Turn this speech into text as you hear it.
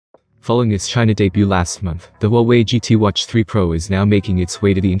Following its China debut last month, the Huawei GT Watch 3 Pro is now making its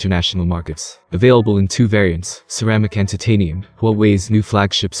way to the international markets. Available in two variants, ceramic and titanium, Huawei's new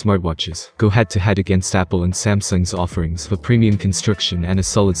flagship smartwatches go head-to-head against Apple and Samsung's offerings of a premium construction and a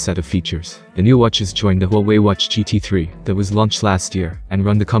solid set of features. The new watches join the Huawei Watch GT 3 that was launched last year and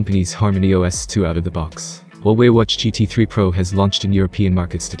run the company's HarmonyOS 2 out of the box. Huawei Watch GT 3 Pro has launched in European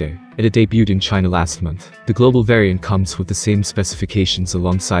markets today. It had debuted in China last month. The global variant comes with the same specifications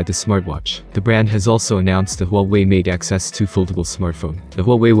alongside the smartwatch. The brand has also announced the Huawei Mate XS2 foldable smartphone. The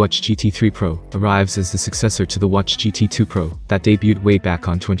Huawei Watch GT 3 Pro arrives as the successor to the Watch GT 2 Pro that debuted way back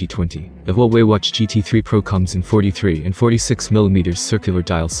on 2020. The Huawei Watch GT 3 Pro comes in 43 and 46mm circular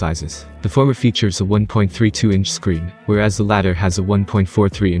dial sizes. The former features a 1.32-inch screen, whereas the latter has a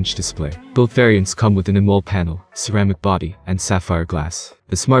 1.43-inch display. Both variants come with an AMOLED panel, ceramic body, and sapphire glass.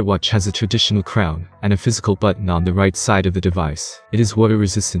 The smartwatch has a traditional crown and a physical button on the right side of the device. It is water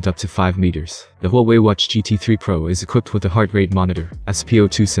resistant up to 5 meters. The Huawei Watch GT 3 Pro is equipped with a heart rate monitor,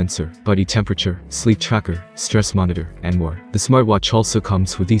 SpO2 sensor, body temperature, sleep tracker, stress monitor, and more. The smartwatch also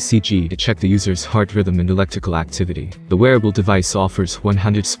comes with ECG to check the user's heart rhythm and electrical activity. The wearable device offers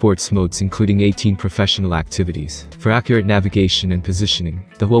 100 sports modes including 18 professional activities. For accurate navigation and positioning,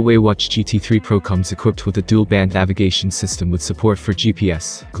 the Huawei Watch GT 3 Pro comes equipped with a dual-band navigation system with support for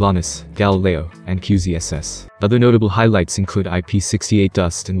GPS, GLONASS, Galileo, and QZSS. Other notable highlights include IP68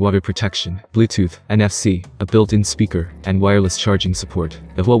 dust and water protection, Bluetooth, NFC, a built-in speaker, and wireless charging support.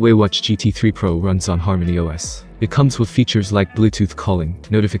 The Huawei Watch GT 3 Pro runs on HarmonyOS. It comes with features like Bluetooth calling,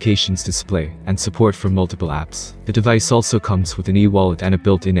 notifications display, and support for multiple apps. The device also comes with an e-wallet and a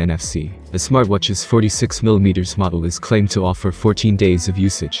built-in NFC. The smartwatch's 46mm model is claimed to offer 14 days of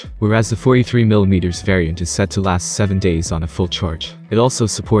usage, whereas the 43mm variant is said to last 7 days on a full charge. It also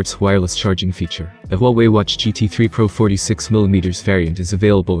supports wireless charging feature. The Huawei Watch GT 3 Pro 46mm variant is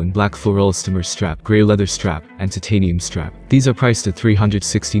available in black fluoroelastomer strap, grey leather strap, and titanium strap. These are priced at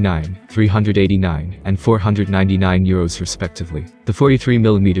 €369, €389, and €499 respectively. The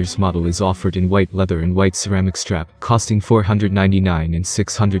 43mm model is offered in white leather and white ceramic strap, costing €499 and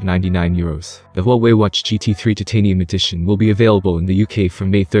 €699. The Huawei Watch GT 3 Titanium Edition will be available in the UK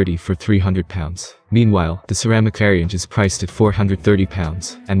from May 30 for £300. Meanwhile, the ceramic variant is priced at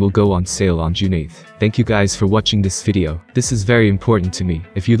 £430 and will go on sale on June 8th. Thank you guys for watching this video. This is very important to me.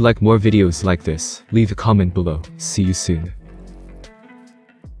 If you'd like more videos like this, leave a comment below. See you soon.